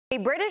A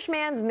British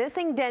man's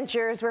missing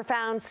dentures were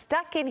found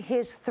stuck in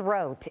his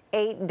throat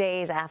 8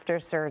 days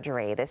after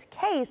surgery. This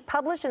case,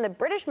 published in the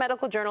British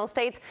Medical Journal,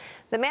 states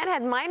the man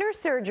had minor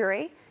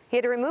surgery. He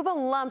had to remove a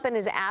lump in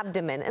his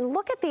abdomen. And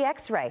look at the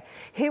x-ray.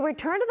 He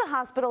returned to the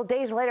hospital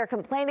days later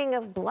complaining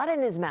of blood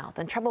in his mouth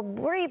and trouble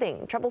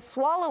breathing, trouble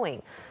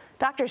swallowing.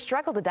 Doctors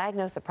struggled to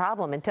diagnose the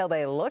problem until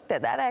they looked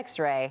at that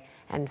x-ray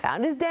and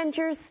found his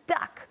dentures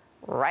stuck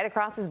right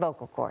across his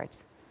vocal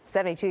cords. The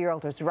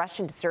 72-year-old was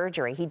rushed into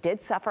surgery. He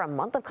did suffer a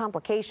month of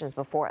complications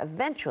before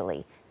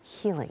eventually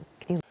healing.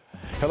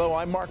 Hello,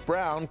 I'm Mark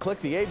Brown. Click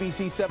the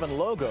ABC7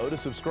 logo to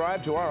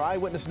subscribe to our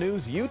Eyewitness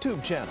News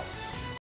YouTube channel.